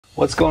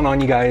What's going on,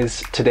 you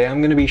guys? Today I'm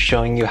going to be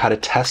showing you how to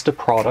test a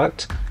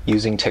product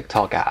using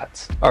TikTok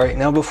ads. Alright,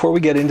 now before we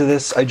get into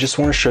this, I just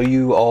want to show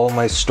you all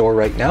my store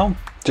right now.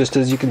 Just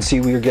as you can see,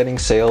 we are getting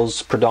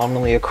sales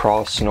predominantly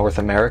across North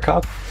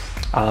America.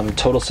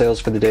 Total sales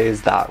for the day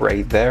is that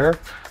right there.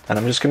 And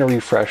I'm just going to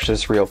refresh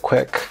this real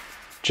quick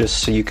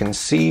just so you can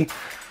see.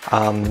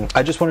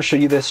 I just want to show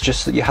you this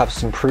just so that you have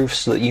some proof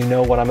so that you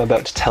know what I'm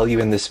about to tell you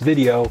in this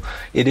video.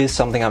 It is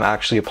something I'm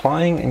actually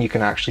applying and you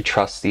can actually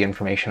trust the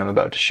information I'm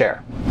about to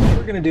share.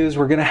 What we're going to do is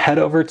we're going to head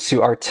over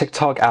to our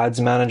TikTok ads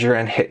manager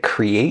and hit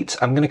create.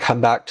 I'm going to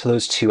come back to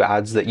those two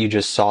ads that you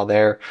just saw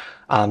there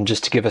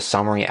just to give a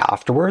summary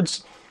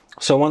afterwards.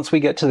 So once we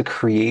get to the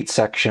create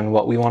section,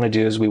 what we want to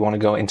do is we want to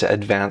go into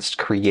advanced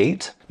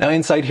create. Now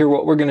inside here,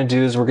 what we're going to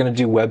do is we're going to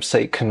do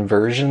website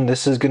conversion.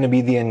 This is going to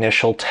be the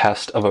initial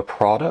test of a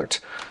product.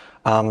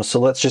 So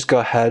let's just go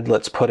ahead,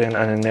 let's put in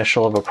an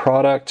initial of a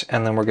product,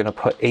 and then we're going to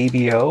put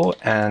ABO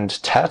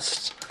and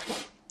test.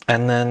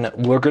 And then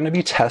we're going to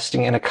be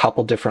testing in a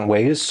couple different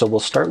ways. So we'll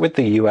start with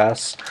the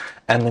US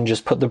and then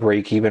just put the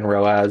break-even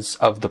ROAS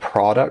of the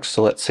product.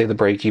 So let's say the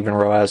break-even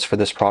ROAS for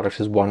this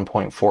product is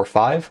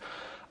 1.45.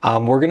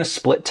 We're going to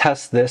split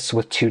test this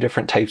with two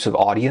different types of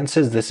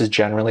audiences. This is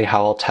generally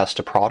how I'll test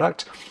a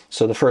product.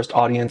 So the first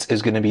audience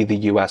is going to be the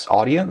US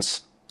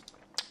audience.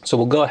 So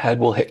we'll go ahead,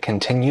 we'll hit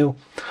continue.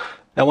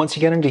 Now, once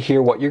you get into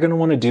here, what you're going to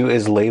want to do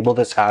is label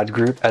this ad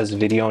group as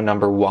video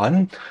number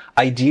 1.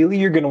 Ideally,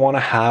 you're going to want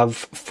to have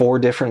 4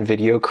 different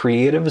video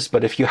creatives,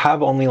 but if you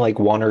have only like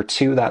 1 or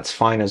 2, that's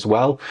fine as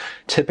well.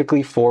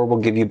 Typically 4 will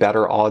give you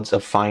better odds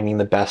of finding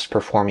the best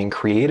performing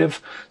creative.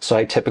 So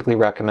I typically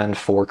recommend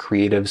 4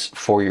 creatives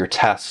for your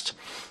test.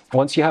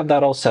 Once you have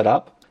that all set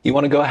up, you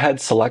want to go ahead,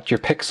 select your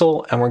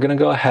pixel, and we're going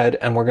to go ahead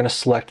and we're going to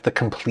select the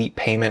complete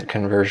payment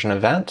conversion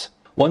event.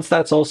 Once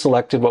that's all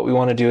selected, what we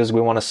want to do is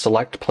we want to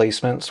select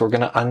placement. So we're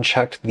going to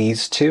uncheck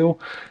these two,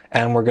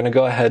 and we're going to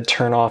go ahead,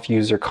 turn off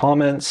user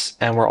comments,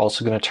 and we're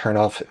also going to turn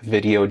off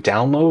video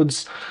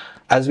downloads.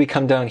 As we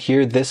come down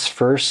here, this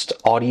first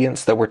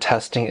audience that we're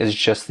testing is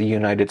just the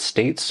United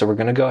States. So we're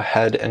going to go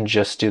ahead and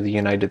just do the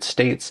United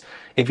States.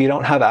 If you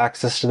don't have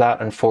access to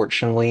that,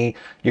 unfortunately,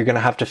 you're going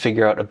to have to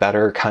figure out a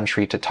better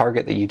country to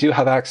target that you do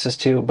have access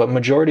to, but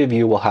majority of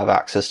you will have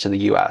access to the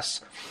US.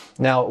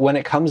 Now, when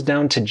it comes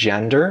down to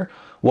gender,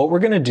 what we're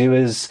going to do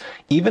is,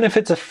 even if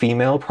it's a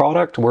female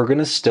product, we're going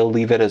to still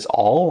leave it as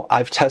all.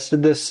 I've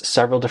tested this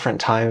several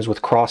different times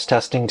with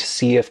cross-testing to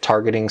see if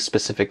targeting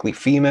specifically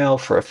female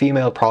for a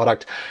female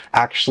product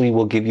actually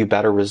will give you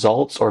better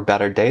results or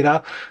better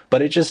data,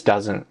 but it just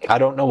doesn't. I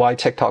don't know why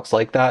TikTok's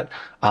like that,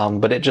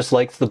 but it just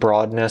likes the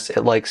broadness.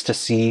 It likes to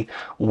see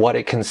what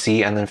it can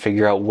see and then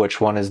figure out which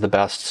one is the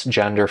best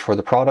gender for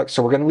the product.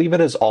 So we're going to leave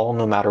it as all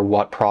no matter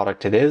what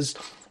product it is.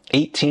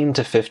 18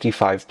 to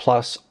 55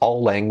 plus,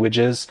 all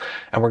languages,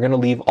 and we're going to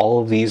leave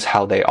all of these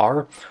how they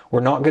are. We're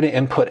not going to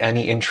input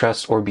any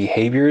interests or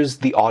behaviors.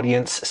 The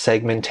audience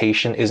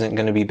segmentation isn't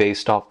going to be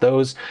based off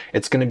those.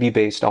 It's going to be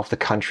based off the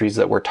countries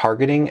that we're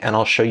targeting, and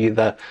I'll show you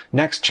the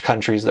next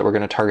countries that we're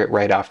going to target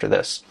right after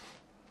this.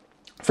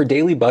 For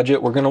daily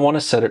budget, we're going to want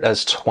to set it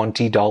as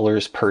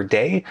 $20 per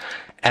day,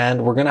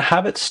 and we're going to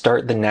have it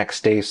start the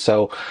next day.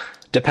 So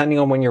depending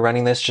on when you're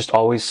running this, just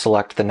always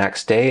select the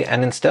next day.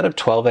 And instead of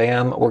 12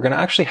 a.m., we're going to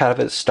actually have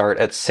it start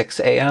at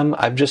 6 a.m.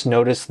 I've just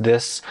noticed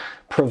this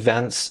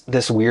prevents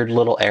this weird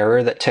little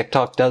error that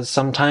TikTok does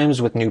sometimes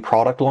with new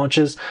product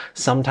launches.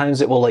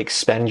 Sometimes it will like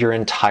spend your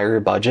entire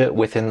budget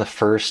within the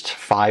first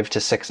 5 to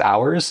 6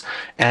 hours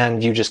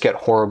and you just get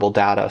horrible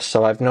data.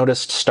 So I've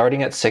noticed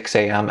starting at 6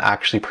 a.m.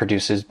 actually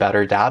produces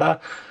better data.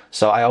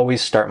 So I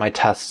always start my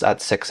tests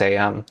at 6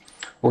 a.m.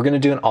 We're going to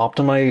do an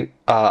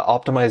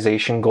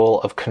optimization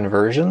goal of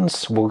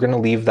conversions. We're going to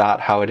leave that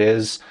how it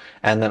is.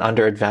 And then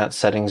under advanced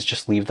settings,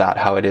 just leave that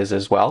how it is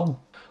as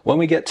well. When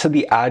we get to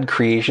the ad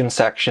creation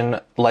section,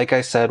 like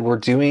I said, we're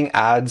doing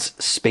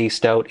ads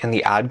spaced out in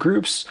the ad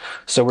groups.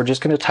 So we're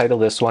just going to title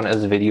this one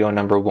as video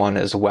number 1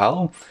 as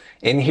well.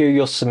 In here,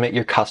 you'll submit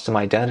your custom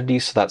identity.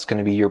 So that's going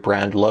to be your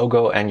brand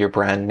logo and your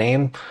brand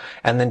name.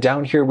 And then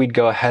down here, we'd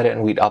go ahead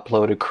and we'd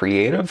upload a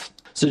creative.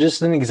 So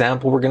just an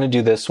example, we're going to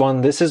do this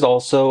one. This is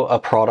also a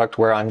product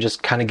where I'm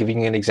just kind of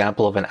giving you an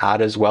example of an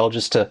ad as well,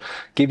 just to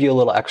give you a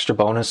little extra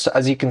bonus. So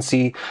as you can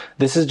see,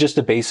 this is just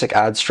a basic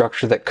ad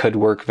structure that could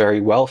work very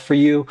well for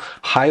you,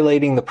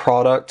 highlighting the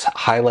product,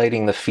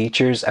 highlighting the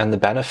features and the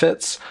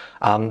benefits.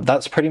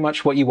 That's pretty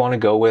much what you want to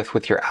go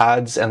with your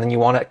ads. And then you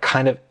want to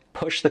kind of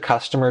push the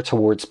customer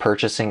towards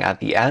purchasing at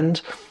the end.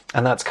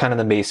 And that's kind of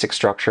the basic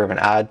structure of an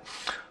ad.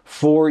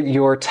 For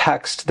your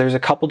text, there's a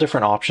couple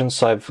different options,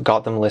 so I've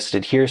got them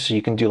listed here. So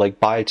you can do like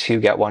buy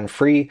 2, get 1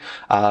 free,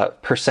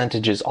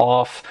 percentages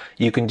off.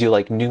 You can do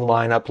like new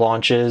lineup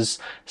launches,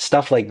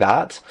 stuff like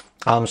that.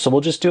 So we'll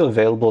just do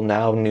available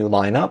now, new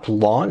lineup,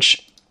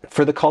 launch.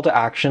 For the call to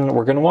action,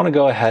 we're going to want to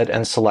go ahead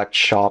and select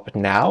shop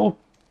now.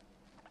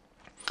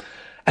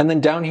 And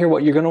then down here,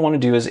 what you're going to want to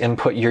do is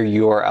input your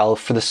URL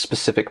for the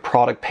specific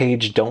product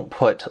page. Don't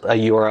put a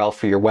URL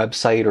for your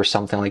website or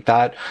something like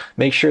that.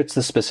 Make sure it's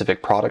the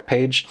specific product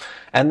page.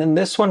 And then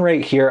this one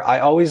right here, I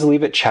always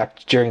leave it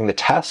checked during the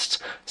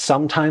test.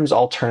 Sometimes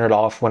I'll turn it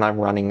off when I'm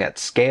running at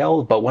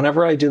scale, but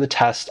whenever I do the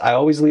test, I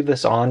always leave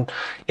this on.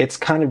 It's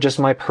kind of just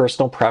my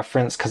personal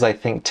preference because I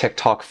think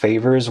TikTok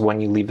favors when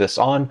you leave this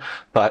on,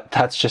 but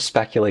that's just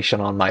speculation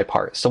on my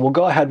part. So we'll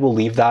go ahead, we'll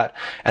leave that,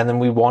 and then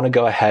we want to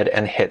go ahead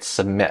and hit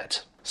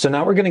submit. So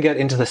now we're going to get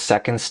into the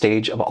second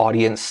stage of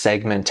audience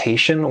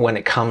segmentation when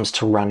it comes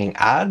to running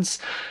ads.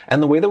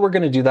 And the way that we're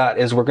going to do that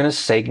is we're going to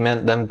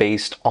segment them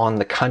based on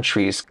the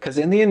countries. Because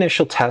in the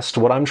initial test,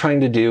 what I'm trying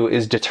to do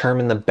is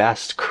determine the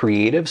best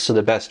creative, so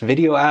the best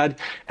video ad,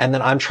 and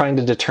then I'm trying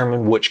to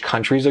determine which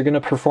countries are going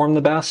to perform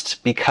the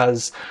best,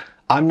 because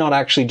I'm not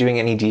actually doing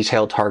any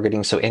detailed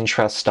targeting, so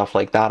interest, stuff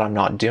like that, I'm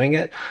not doing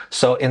it.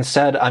 So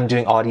instead, I'm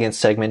doing audience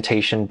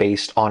segmentation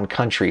based on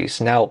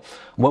countries. Now,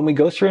 when we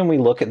go through and we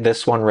look at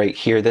this one right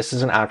here, this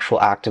is an actual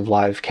active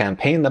live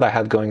campaign that I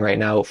have going right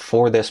now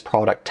for this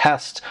product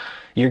test.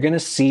 You're going to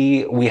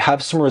see we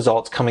have some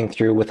results coming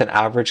through with an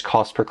average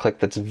cost per click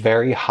that's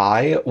very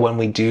high when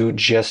we do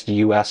just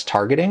US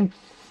targeting.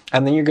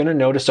 And then you're going to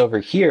notice over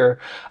here,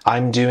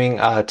 I'm doing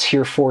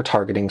tier 4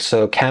 targeting.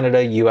 So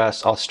Canada,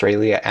 US,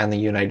 Australia, and the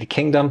United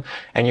Kingdom.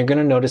 And you're going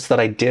to notice that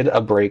I did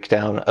a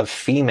breakdown of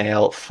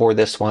female for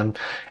this one.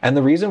 And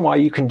the reason why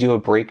you can do a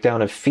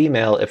breakdown of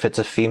female if it's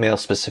a female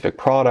specific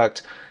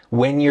product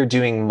when you're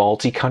doing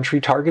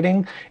multi-country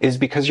targeting is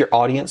because your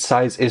audience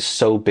size is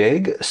so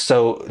big.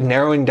 So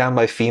narrowing down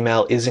by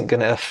female isn't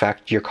going to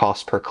affect your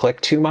cost per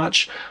click too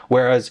much.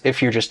 Whereas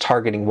if you're just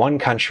targeting one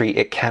country,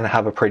 it can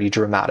have a pretty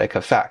dramatic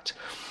effect.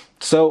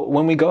 So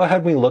when we go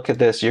ahead and we look at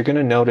this, you're going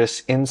to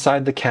notice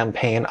inside the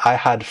campaign, I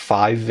had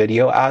 5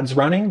 video ads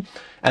running,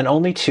 and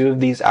only 2 of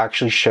these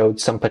actually showed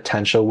some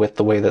potential with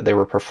the way that they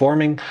were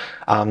performing.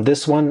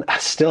 This one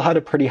still had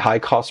a pretty high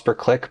cost per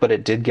click, but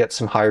it did get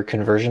some higher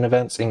conversion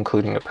events,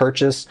 including a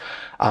purchase.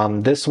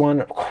 This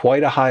one,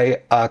 quite a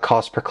high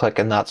cost per click,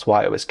 and that's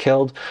why it was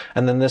killed.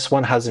 And then this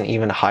one has an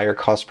even higher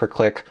cost per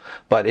click,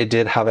 but it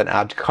did have an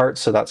add to cart,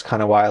 so that's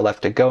kind of why I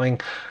left it going.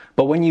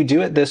 But when you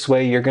do it this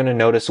way, you're going to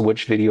notice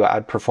which video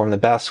ad performed the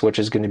best, which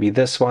is going to be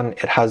this one.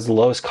 It has the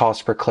lowest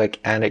cost per click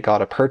and it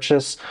got a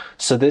purchase.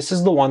 So this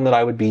is the one that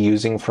I would be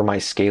using for my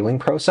scaling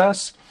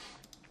process.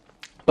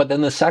 But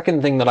then the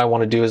second thing that I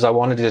want to do is I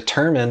want to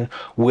determine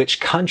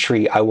which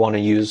country I want to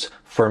use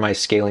for my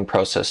scaling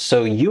process.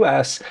 So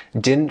US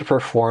didn't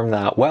perform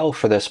that well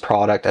for this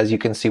product. As you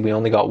can see, we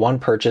only got 1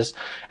 purchase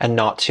and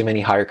not too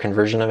many higher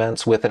conversion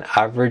events with an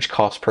average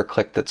cost per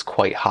click that's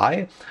quite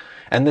high.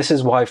 And this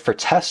is why for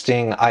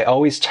testing, I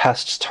always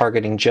test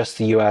targeting just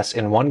the US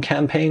in one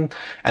campaign,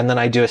 and then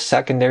I do a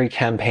secondary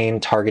campaign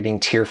targeting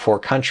tier 4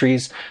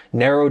 countries,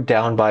 narrowed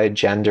down by a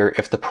gender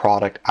if the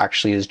product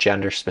actually is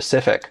gender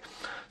specific.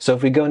 So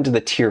if we go into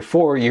the tier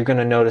 4, you're going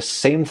to notice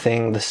same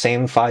thing, the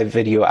same 5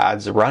 video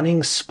ads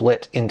running,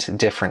 split into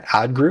different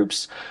ad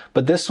groups.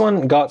 But this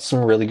one got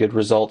some really good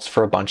results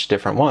for a bunch of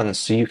different ones.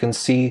 So you can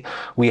see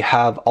we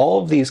have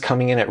all of these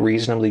coming in at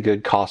reasonably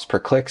good cost per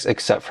clicks,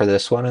 except for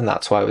this one, and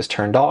that's why it was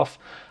turned off.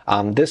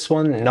 This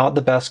one, not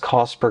the best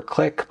cost per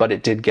click, but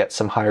it did get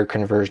some higher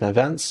conversion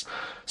events.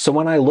 So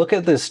when I look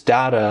at this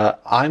data,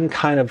 I'm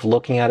kind of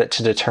looking at it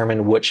to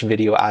determine which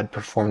video ad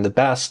performed the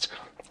best.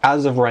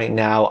 As of right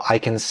now, I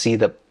can see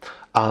that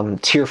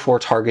tier 4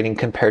 targeting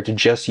compared to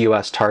just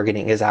US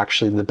targeting is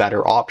actually the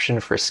better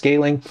option for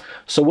scaling.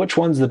 So which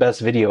one's the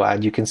best video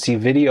ad? You can see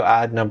video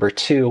ad number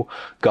 2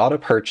 got a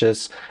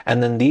purchase,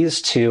 and then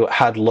these 2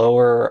 had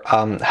lower,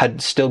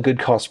 had still good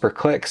cost per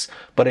clicks,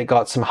 but it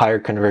got some higher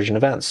conversion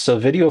events. So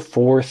video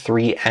 4,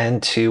 3,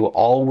 and 2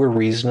 all were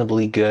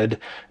reasonably good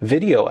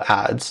video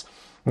ads.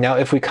 Now,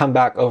 if we come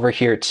back over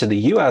here to the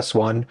US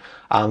one,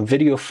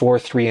 video 4,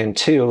 3, and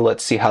 2,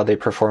 let's see how they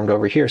performed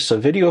over here. So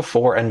video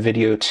 4 and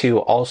video 2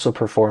 also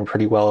performed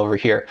pretty well over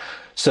here.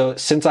 So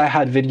since I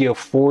had video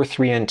 4,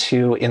 3, and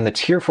 2 in the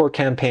tier 4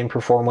 campaign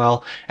perform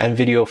well, and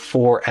video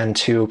 4 and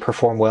 2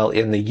 perform well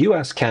in the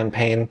US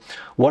campaign,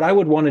 what I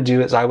would want to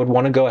do is I would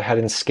want to go ahead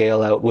and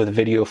scale out with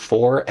video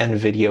 4 and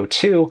video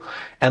 2,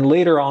 and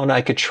later on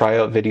I could try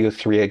out video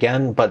 3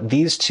 again, but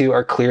these 2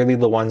 are clearly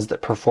the ones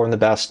that perform the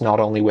best, not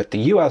only with the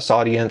US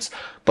audience,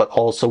 but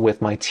also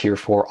with my tier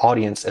 4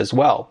 audience as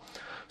well.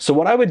 So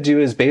what I would do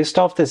is, based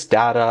off this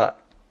data,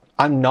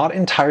 I'm not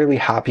entirely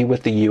happy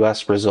with the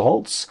US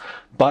results,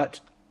 but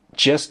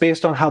just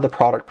based on how the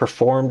product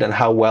performed and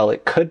how well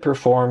it could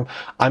perform,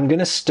 I'm going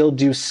to still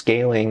do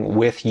scaling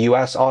with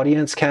US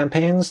audience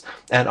campaigns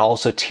and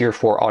also tier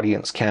 4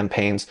 audience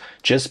campaigns,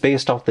 just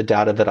based off the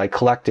data that I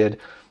collected.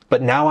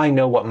 But now I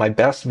know what my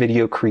best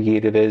video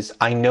creative is.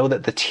 I know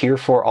that the tier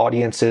 4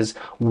 audiences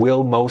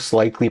will most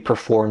likely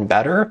perform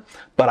better,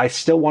 but I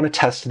still want to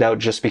test it out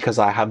just because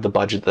I have the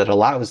budget that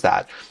allows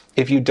that.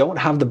 If you don't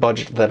have the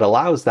budget that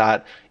allows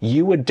that,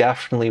 you would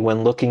definitely,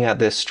 when looking at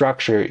this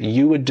structure,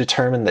 you would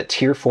determine that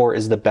tier 4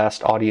 is the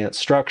best audience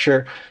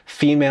structure,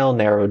 female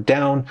narrowed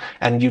down,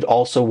 and you'd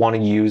also want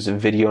to use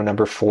video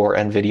number 4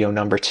 and video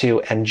number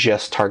 2 and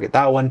just target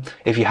that one.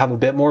 If you have a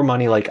bit more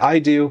money like I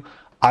do,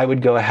 I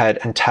would go ahead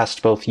and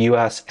test both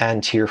US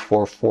and tier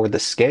 4 for the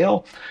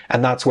scale,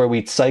 and that's where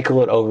we'd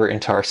cycle it over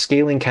into our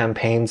scaling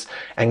campaigns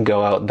and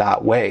go out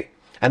that way.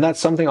 And that's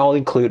something I'll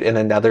include in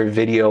another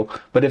video.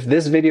 But if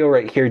this video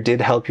right here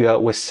did help you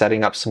out with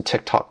setting up some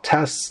TikTok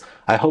tests,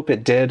 I hope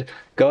it did.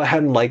 Go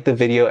ahead and like the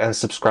video and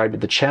subscribe to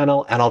the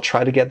channel, and I'll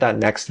try to get that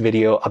next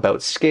video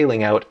about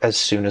scaling out as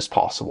soon as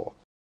possible.